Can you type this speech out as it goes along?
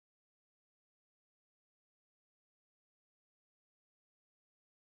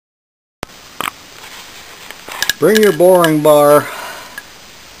Bring your boring bar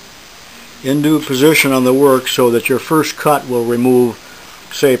into position on the work so that your first cut will remove,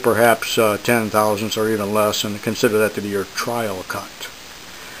 say, perhaps 10 thousandths or even less, and consider that to be your trial cut.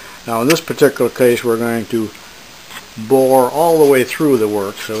 Now in this particular case we're going to bore all the way through the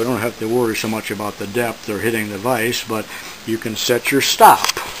work, so we don't have to worry so much about the depth or hitting the vise, but you can set your stop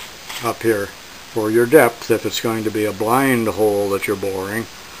up here for your depth if it's going to be a blind hole that you're boring,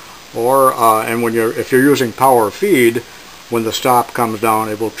 or and if you're using power feed, when the stop comes down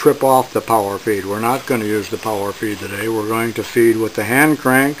it will trip off the power feed. We're not going to use the power feed today. We're going to feed with the hand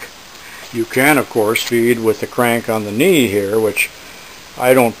crank. You can of course feed with the crank on the knee here, which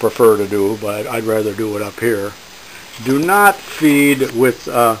I don't prefer to do, but I'd rather do it up here. Do not feed with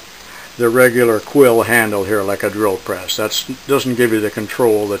the regular quill handle here like a drill press. That doesn't give you the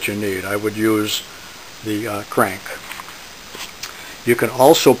control that you need. I would use the crank. You can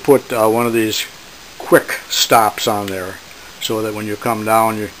also put one of these quick stops on there so that when you come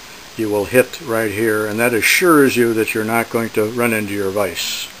down you will hit right here, and that assures you that you're not going to run into your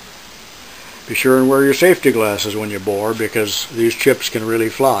vise. Be sure and wear your safety glasses when you bore, because these chips can really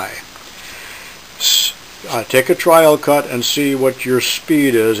fly. Take a trial cut and see what your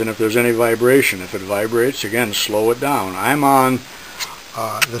speed is and if there's any vibration. If it vibrates, again, slow it down. I'm on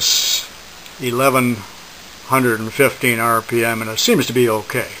this 1115 RPM and it seems to be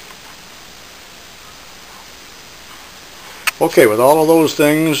okay. Okay, with all of those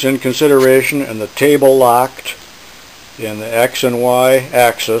things in consideration and the table locked in the X and Y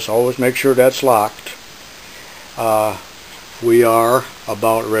axis, always make sure that's locked, we are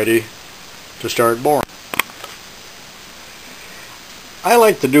about ready to start boring. I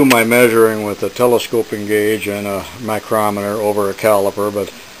like to do my measuring with a telescoping gauge and a micrometer over a caliper,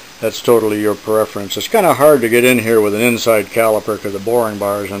 but that's totally your preference. It's kind of hard to get in here with an inside caliper because the boring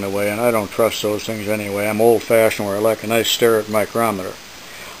bar is in the way, and I don't trust those things anyway. I'm old-fashioned where I like a nice stare micrometer.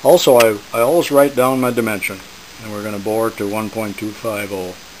 Also, I always write down my dimension, and we're going to bore to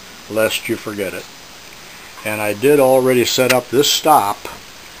 1.250 lest you forget it. And I did already set up this stop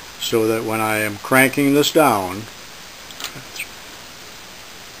so that when I am cranking this down,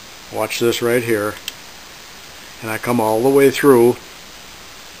 watch this right here, and I come all the way through,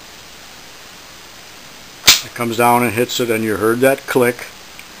 it comes down and hits it, and you heard that click.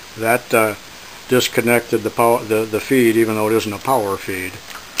 That disconnected the feed, even though it isn't a power feed.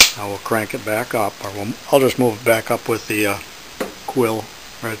 I will crank it back up, or I'll just move it back up with the quill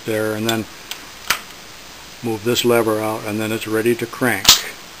right there, and then move this lever out, and then it's ready to crank.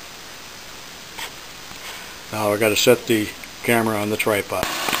 Now I've got to set the camera on the tripod.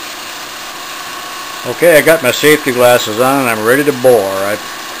 Okay, I got my safety glasses on and I'm ready to bore. I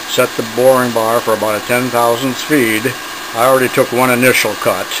set the boring bar for about a 10,000th feed. I already took one initial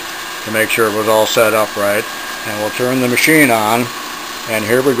cut to make sure it was all set up right. And we'll turn the machine on, and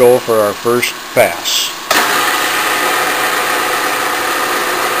here we go for our first pass.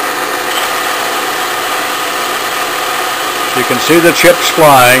 You can see the chips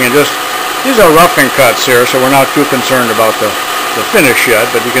flying, and these are roughing cuts here, so we're not too concerned about the finish yet,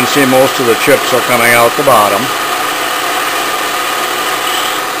 but you can see most of the chips are coming out the bottom.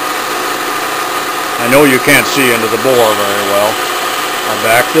 I know you can't see into the bore very well. I'll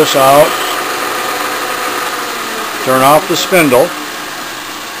back this out, turn off the spindle,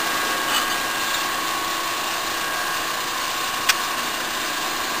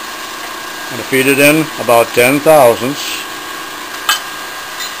 and feed it in about 10 thousandths.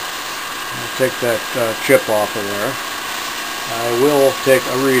 I'll take that chip off of there. I will take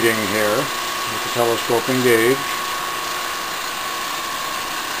a reading here with the telescoping gauge.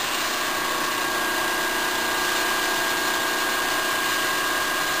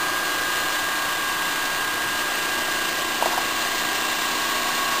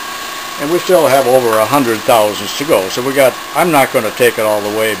 And we still have over 100 thousandths to go. So I'm not going to take it all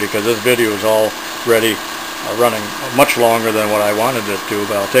the way because this video is already running much longer than what I wanted it to,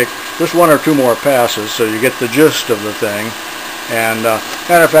 but I'll take just one or two more passes so you get the gist of the thing. And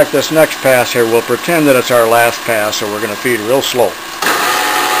matter of fact, this next pass here, we'll pretend that it's our last pass, so we're going to feed real slow.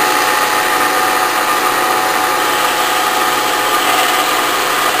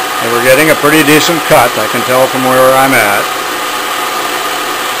 And we're getting a pretty decent cut, I can tell from where I'm at.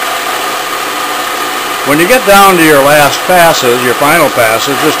 When you get down to your last passes, your final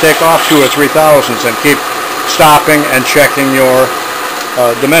passes, just take off 2 or 3 thousandths and keep stopping and checking your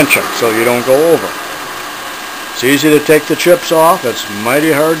dimension so you don't go over. It's easy to take the chips off. It's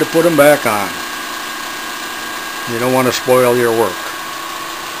mighty hard to put them back on. You don't want to spoil your work.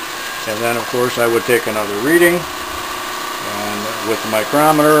 And then of course I would take another reading, and with the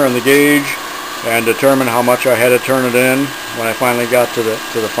micrometer and the gauge and determine how much I had to turn it in when I finally got to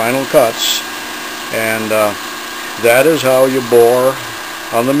the final cuts. And that is how you bore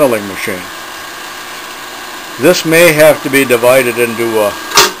on the milling machine. This may have to be divided into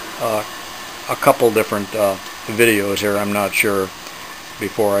a couple different videos here, I'm not sure,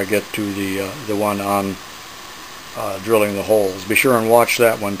 before I get to the one on drilling the holes. Be sure and watch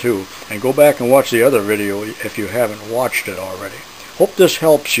that one too, and go back and watch the other video if you haven't watched it already. Hope this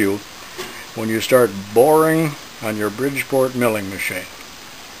helps you when you start boring on your Bridgeport milling machine.